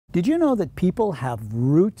Did you know that people have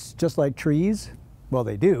roots just like trees? Well,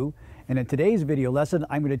 they do. And in today's video lesson,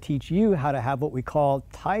 I'm going to teach you how to have what we call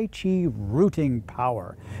Tai Chi rooting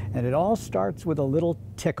power. And it all starts with a little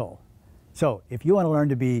tickle. So if you want to learn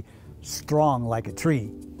to be strong like a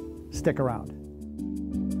tree, stick around.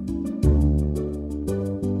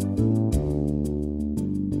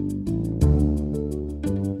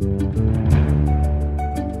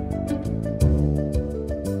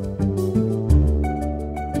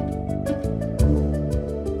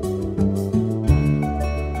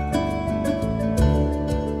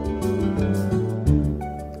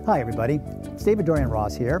 Hi everybody, it's David-Dorian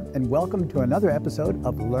Ross here, and welcome to another episode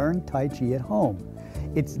of Learn Tai Chi at Home.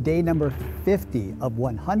 It's day number 50 of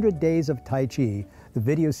 100 Days of Tai Chi, the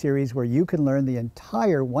video series where you can learn the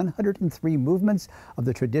entire 103 movements of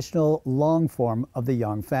the traditional long form of the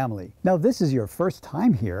Yang family. Now, if this is your first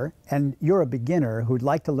time here, and you're a beginner who'd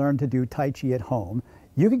like to learn to do Tai Chi at home,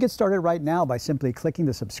 you can get started right now by simply clicking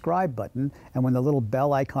the subscribe button, and when the little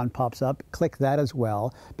bell icon pops up, click that as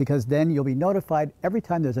well, because then you'll be notified every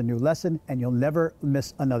time there's a new lesson and you'll never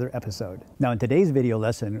miss another episode. Now in today's video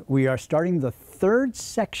lesson, we are starting the third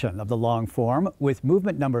section of the long form with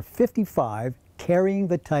movement number 55, carrying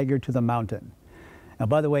the tiger to the mountain. Now,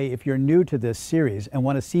 by the way, if you're new to this series and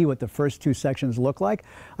want to see what the first two sections look like,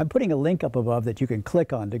 I'm putting a link up above that you can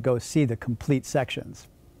click on to go see the complete sections.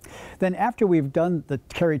 Then after we've done the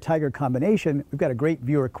carry-tiger combination, we've got a great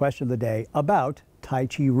viewer question of the day about Tai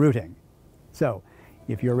Chi rooting. So,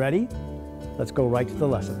 if you're ready, let's go right to the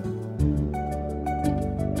lesson.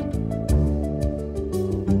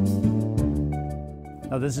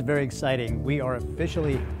 Now this is very exciting. We are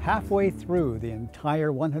officially halfway through the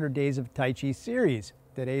entire 100 Days of Tai Chi series.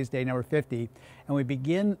 Today's day number 50, and we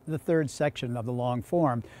begin the third section of the long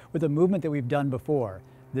form with a movement that we've done before.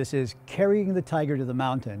 This is carrying the tiger to the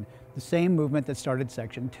mountain, the same movement that started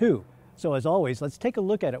section 2. So as always, let's take a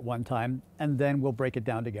look at it one time and then we'll break it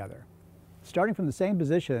down together. Starting from the same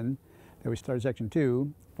position that we started section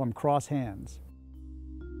 2, from cross hands.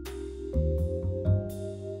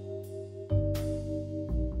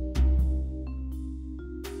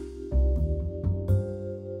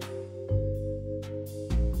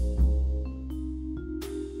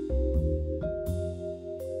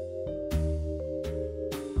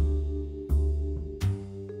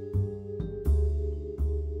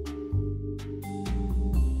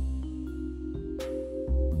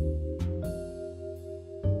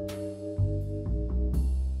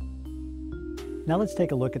 Now let's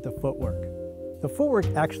take a look at the footwork. The footwork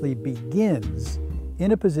actually begins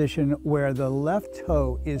in a position where the left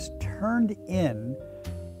toe is turned in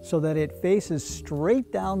so that it faces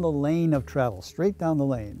straight down the lane of travel, straight down the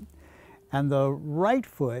lane. And the right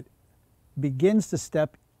foot begins to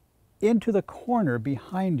step into the corner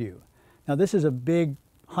behind you. Now this is a big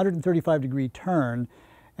 135-degree turn,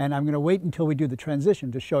 and I'm going to wait until we do the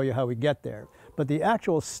transition to show you how we get there. But the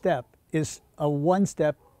actual step is a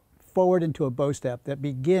one-step forward into a bow step that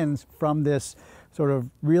begins from this sort of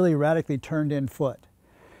really radically turned in foot.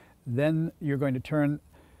 Then you're going to turn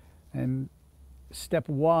and step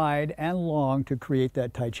wide and long to create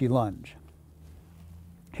that Tai Chi lunge.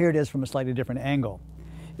 Here it is from a slightly different angle.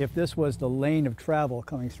 If this was the lane of travel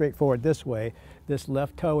coming straight forward this way, this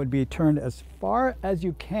left toe would be turned as far as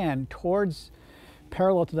you can towards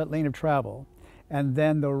parallel to that lane of travel, and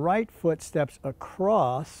then the right foot steps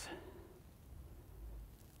across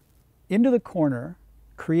into the corner,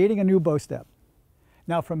 creating a new bow step.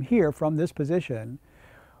 Now from here, from this position,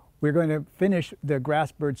 we're going to finish the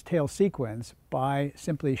grass bird's tail sequence by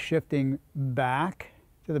simply shifting back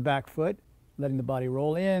to the back foot, letting the body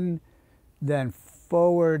roll in, then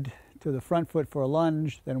forward to the front foot for a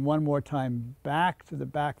lunge, then one more time back to the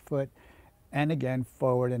back foot, and again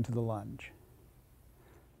forward into the lunge.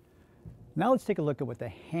 Now let's take a look at what the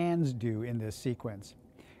hands do in this sequence.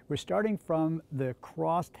 We're starting from the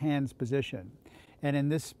crossed hands position. And in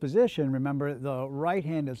this position, remember, the right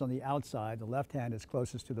hand is on the outside, the left hand is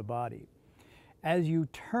closest to the body. As you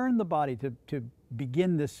turn the body to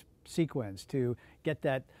begin this sequence, to get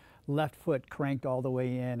that left foot cranked all the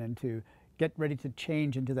way in and to get ready to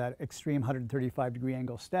change into that extreme 135-degree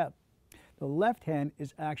angle step, the left hand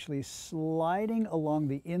is actually sliding along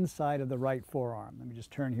the inside of the right forearm. Let me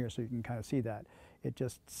just turn here so you can kind of see that. It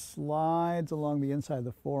just slides along the inside of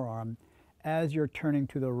the forearm as you're turning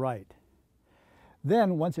to the right.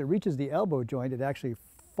 Then once it reaches the elbow joint, it actually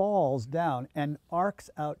falls down and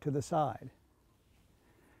arcs out to the side.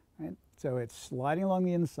 Right? So it's sliding along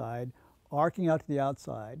the inside, arcing out to the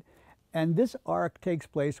outside, and this arc takes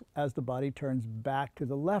place as the body turns back to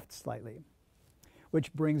the left slightly,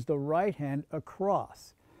 which brings the right hand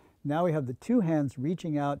across. Now we have the two hands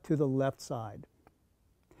reaching out to the left side.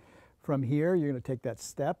 From here, you're going to take that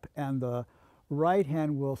step, and the right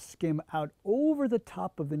hand will skim out over the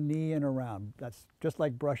top of the knee and around. That's just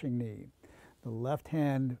like brushing knee. The left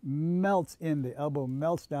hand melts in, the elbow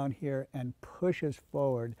melts down here and pushes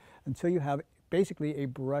forward until you have basically a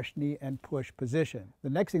brush knee and push position. The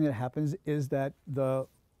next thing that happens is that the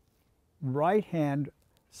right hand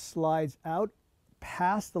slides out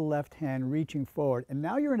past the left hand, reaching forward. And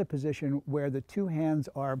now you're in a position where the two hands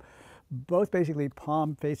are both basically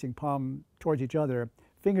palm facing palm towards each other,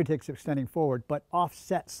 fingertips extending forward, but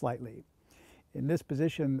offset slightly. In this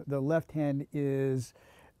position, the left hand is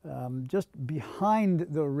just behind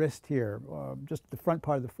the wrist here, just the front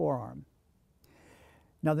part of the forearm.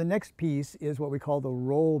 Now the next piece is what we call the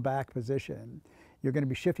roll back position. You're going to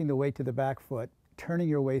be shifting the weight to the back foot, turning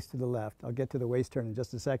your waist to the left. I'll get to the waist turn in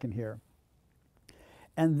just a second here.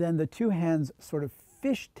 And then the two hands sort of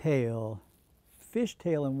fishtail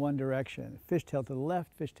in one direction, fishtail to the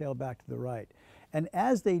left, fishtail back to the right. And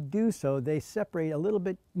as they do so, they separate a little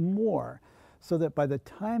bit more, so that by the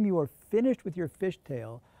time you are finished with your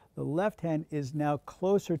fishtail, the left hand is now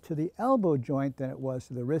closer to the elbow joint than it was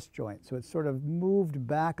to the wrist joint. So it's sort of moved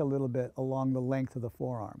back a little bit along the length of the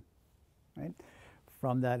forearm, right?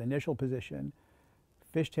 From that initial position,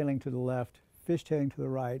 fishtailing to the left, fishtailing to the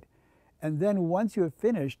right. And then once you have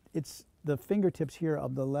finished, it's the fingertips here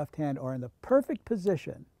of the left hand are in the perfect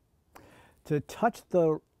position to touch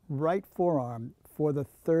the right forearm for the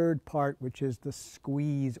third part, which is the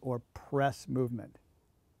squeeze or press movement.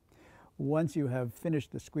 Once you have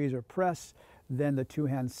finished the squeeze or press, then the two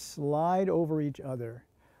hands slide over each other,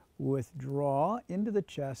 withdraw into the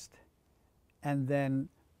chest, and then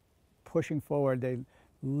pushing forward, they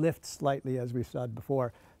lift slightly, as we said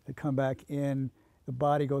before. They come back in, the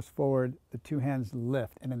body goes forward, the two hands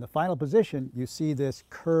lift. And in the final position, you see this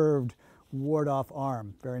curved, ward-off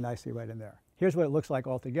arm very nicely right in there. Here's what it looks like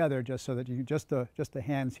all together, just so that you just the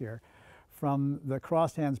hands here. From the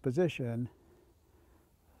crossed hands position,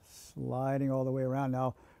 sliding all the way around.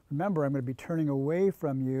 Now, remember, I'm going to be turning away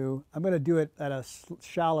from you. I'm going to do it at a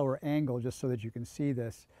shallower angle just so that you can see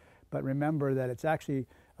this. But remember that it's actually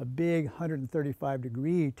a big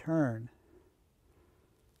 135-degree turn.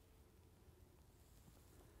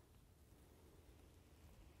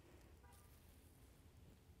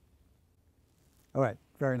 All right,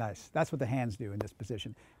 very nice. That's what the hands do in this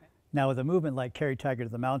position. Now with a movement like Carry Tiger to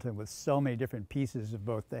the Mountain with so many different pieces of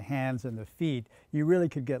both the hands and the feet, you really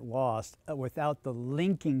could get lost without the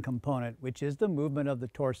linking component, which is the movement of the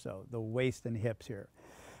torso, the waist and hips here.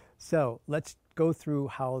 So let's go through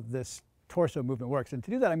how this torso movement works. And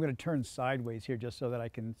to do that, I'm going to turn sideways here just so that I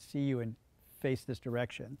can see you and face this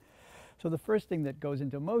direction. So the first thing that goes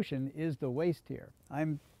into motion is the waist here.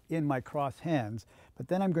 I'm in my crossed hands, but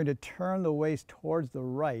then I'm going to turn the waist towards the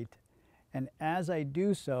right. And as I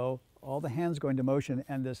do so, all the hands go into motion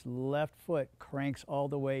and this left foot cranks all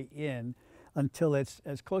the way in until it's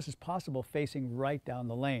as close as possible facing right down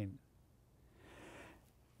the lane.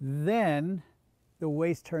 Then the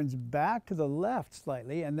waist turns back to the left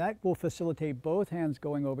slightly, and that will facilitate both hands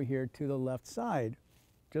going over here to the left side,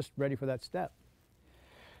 just ready for that step.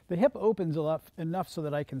 The hip opens enough so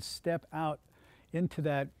that I can step out into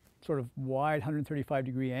that sort of wide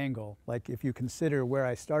 135-degree angle, like if you consider where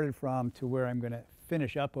I started from to where I'm going to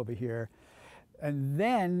finish up over here. And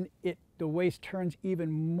then the waist turns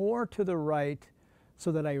even more to the right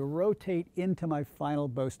so that I rotate into my final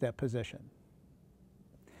bow step position.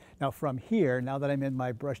 Now from here, now that I'm in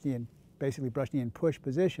my brush knee and basically brush knee and push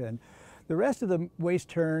position, the rest of the waist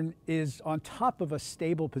turn is on top of a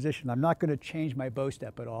stable position. I'm not going to change my bow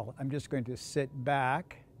step at all. I'm just going to sit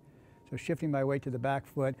back. So shifting my weight to the back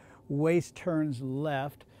foot, waist turns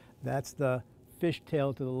left, that's the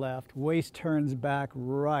fishtail to the left, waist turns back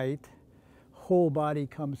right, whole body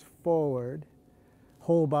comes forward,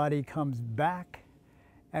 whole body comes back,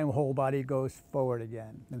 and whole body goes forward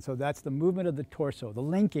again. And so that's the movement of the torso, the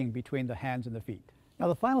linking between the hands and the feet. Now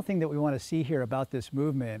the final thing that we want to see here about this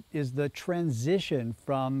movement is the transition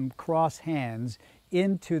from cross hands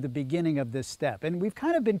into the beginning of this step. And we've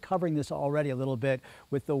kind of been covering this already a little bit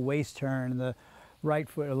with the waist turn, the right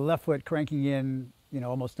foot or the left foot cranking in,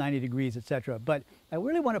 almost 90 degrees, etc. But I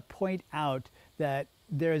really want to point out that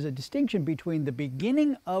there is a distinction between the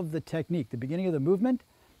beginning of the technique, the beginning of the movement,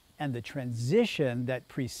 and the transition that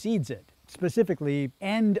precedes it. Specifically,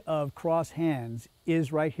 end of cross hands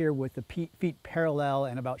is right here with the feet parallel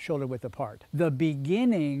and about shoulder width apart. The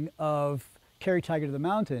beginning of Carry Tiger to the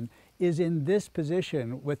Mountain is in this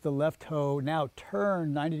position with the left toe now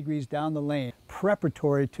turned 90 degrees down the lane,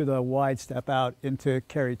 preparatory to the wide step out into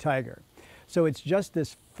Carry Tiger. So it's just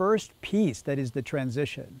this first piece that is the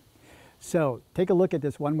transition. So take a look at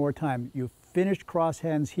this one more time. You've finished cross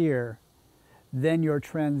hands here, then you're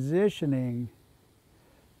transitioning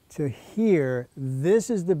to here. This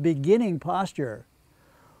is the beginning posture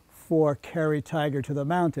for carry tiger to the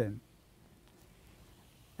mountain.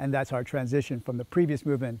 And that's our transition from the previous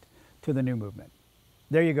movement to the new movement.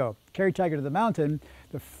 There you go. Carry tiger to the mountain,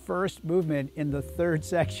 the first movement in the third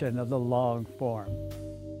section of the long form.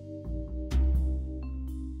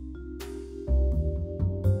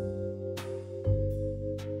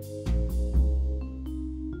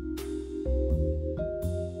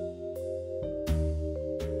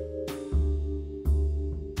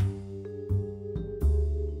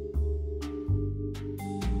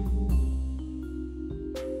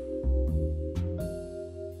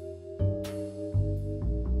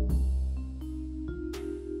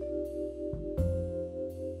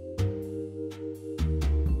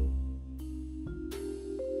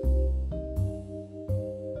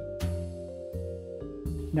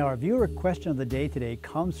 Now, our viewer question of the day today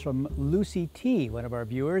comes from Lucy T, one of our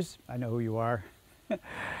viewers. I know who you are.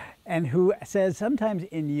 And who says sometimes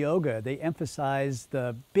in yoga they emphasize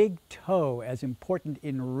the big toe as important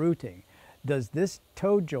in rooting. Does this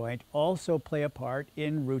toe joint also play a part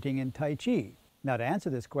in rooting in Tai Chi? Now, to answer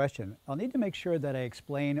this question, I'll need to make sure that I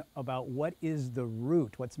explain about what is the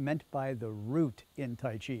root, what's meant by the root in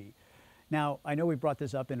Tai Chi. Now, I know we brought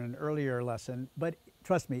this up in an earlier lesson, but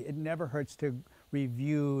trust me, it never hurts to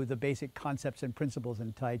review the basic concepts and principles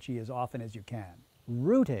in Tai Chi as often as you can.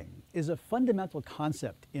 Rooting is a fundamental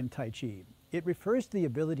concept in Tai Chi. It refers to the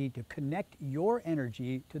ability to connect your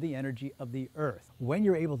energy to the energy of the earth. When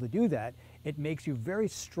you're able to do that, it makes you very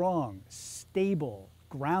strong, stable,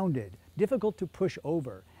 grounded, difficult to push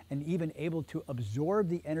over, and even able to absorb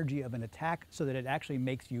the energy of an attack so that it actually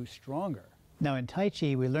makes you stronger. Now, in Tai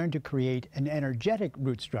Chi, we learn to create an energetic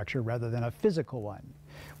root structure rather than a physical one.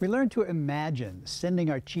 We learn to imagine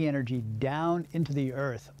sending our chi energy down into the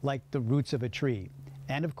earth like the roots of a tree.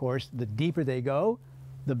 And of course, the deeper they go,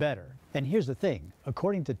 the better. And here's the thing,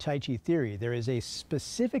 according to Tai Chi theory, there is a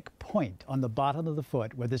specific point on the bottom of the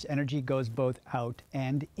foot where this energy goes both out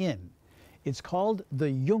and in. It's called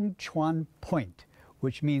the Yung Chuan point,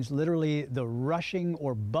 which means literally the rushing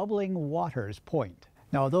or bubbling waters point.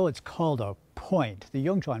 Now, although it's called a point, the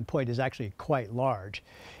Yung Chuan point is actually quite large.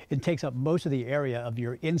 It takes up most of the area of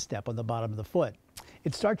your instep on the bottom of the foot.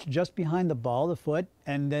 It starts just behind the ball of the foot,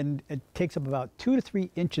 and then it takes up about 2 to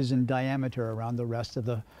 3 inches in diameter around the rest of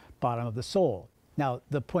the bottom of the sole. Now,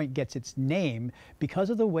 the point gets its name because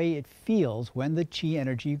of the way it feels when the chi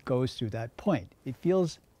energy goes through that point. It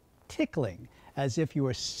feels tickling, as if you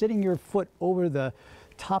were sitting your foot over the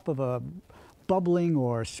top of a bubbling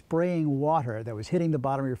or spraying water that was hitting the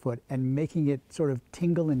bottom of your foot and making it sort of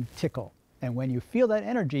tingle and tickle. And when you feel that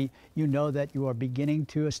energy, you know that you are beginning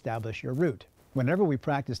to establish your root. Whenever we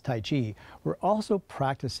practice Tai Chi, we're also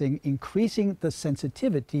practicing increasing the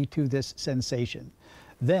sensitivity to this sensation.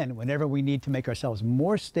 Then, whenever we need to make ourselves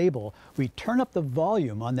more stable, we turn up the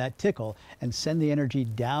volume on that tickle and send the energy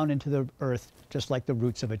down into the earth, just like the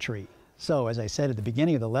roots of a tree. So, as I said at the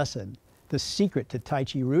beginning of the lesson, the secret to Tai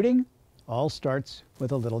Chi rooting all starts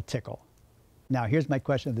with a little tickle. Now, here's my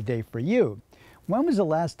question of the day for you. When was the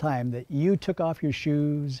last time that you took off your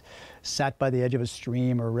shoes, sat by the edge of a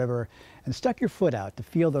stream or river, and stuck your foot out to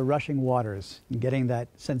feel the rushing waters and getting that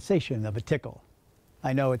sensation of a tickle?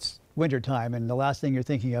 I know it's wintertime and the last thing you're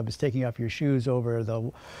thinking of is taking off your shoes over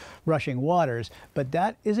the rushing waters, but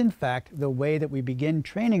that is in fact the way that we begin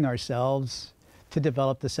training ourselves to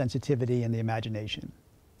develop the sensitivity and the imagination.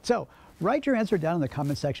 So, write your answer down in the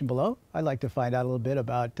comment section below. I'd like to find out a little bit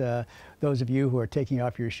about those of you who are taking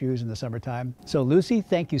off your shoes in the summertime. So Lucy,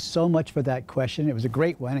 thank you so much for that question. It was a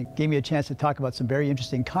great one. It gave me a chance to talk about some very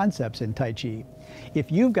interesting concepts in Tai Chi.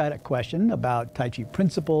 If you've got a question about Tai Chi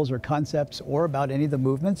principles or concepts or about any of the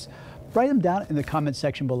movements, write them down in the comment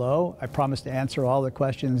section below. I promise to answer all the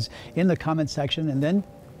questions in the comment section, and then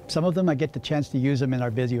some of them I get the chance to use them in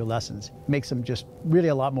our video lessons. Makes them just really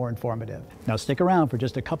a lot more informative. Now stick around for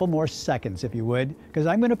just a couple more seconds if you would, because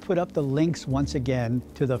I'm going to put up the links once again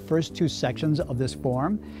to the first 2 sections of this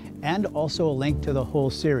form and also a link to the whole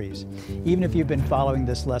series. Even if you've been following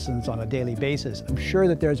this lessons on a daily basis, I'm sure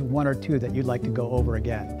that there's 1 or 2 that you'd like to go over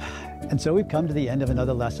again. And so we've come to the end of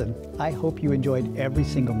another lesson. I hope you enjoyed every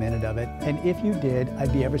single minute of it. And if you did,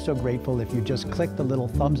 I'd be ever so grateful if you just click the little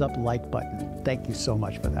thumbs up like button. Thank you so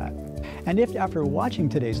much for that. And if after watching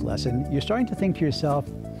today's lesson, you're starting to think to yourself,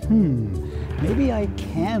 maybe I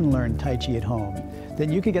can learn Tai Chi at home,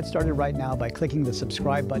 then you can get started right now by clicking the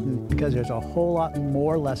subscribe button, because there's a whole lot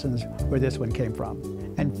more lessons where this one came from.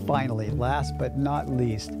 And finally, last but not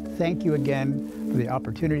least, thank you again for the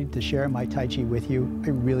opportunity to share my Tai Chi with you. I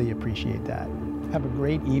really appreciate that. Have a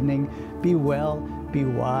great evening. Be well, be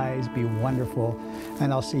wise, be wonderful,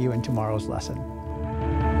 and I'll see you in tomorrow's lesson.